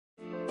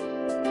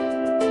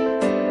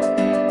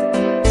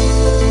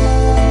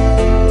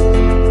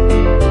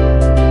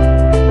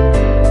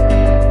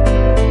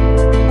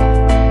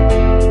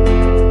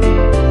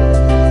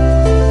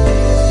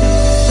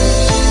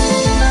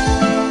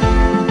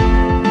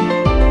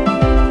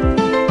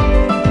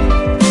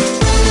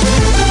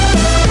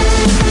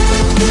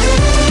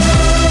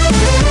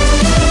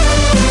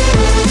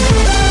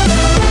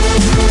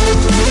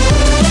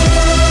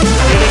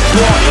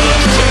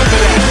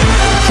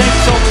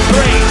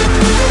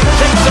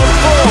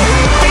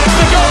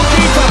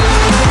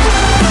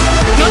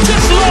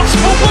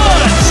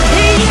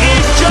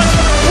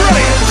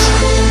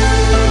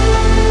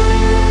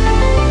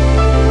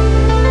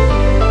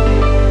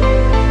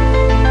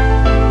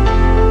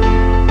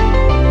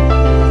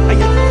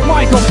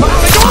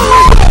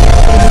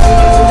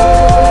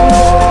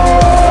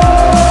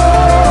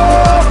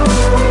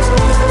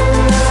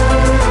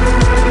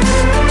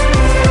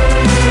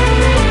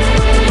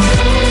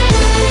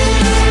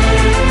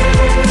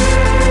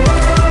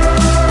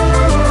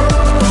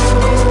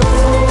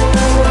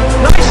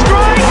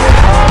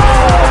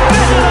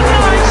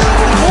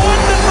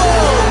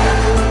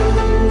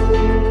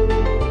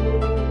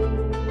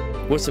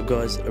What's up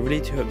guys, I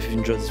really do hope you've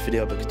enjoyed this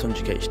video by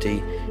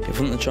Jack54HD. If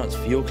you want the chance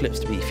for your clips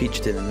to be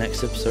featured in the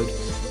next episode,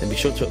 then be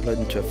sure to upload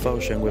them to a file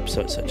sharing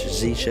website such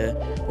as Zshare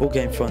or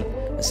Gamefront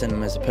and send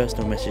them as a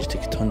personal message to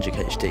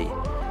Jack54HD.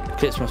 The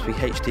clips must be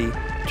HD,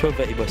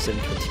 1280 by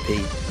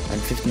 720p and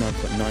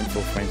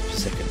 59.94 frames per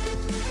second.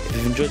 If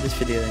you've enjoyed this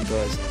video then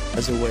guys,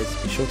 as always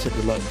be sure to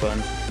hit the like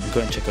button and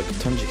go and check out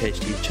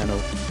Jack54HD's channel,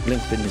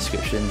 link in the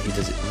description. He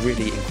does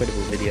really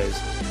incredible videos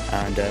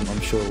and I'm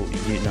sure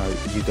you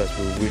guys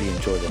will really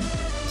enjoy them.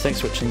 Thanks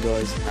for watching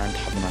guys and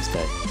have a nice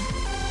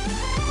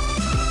day.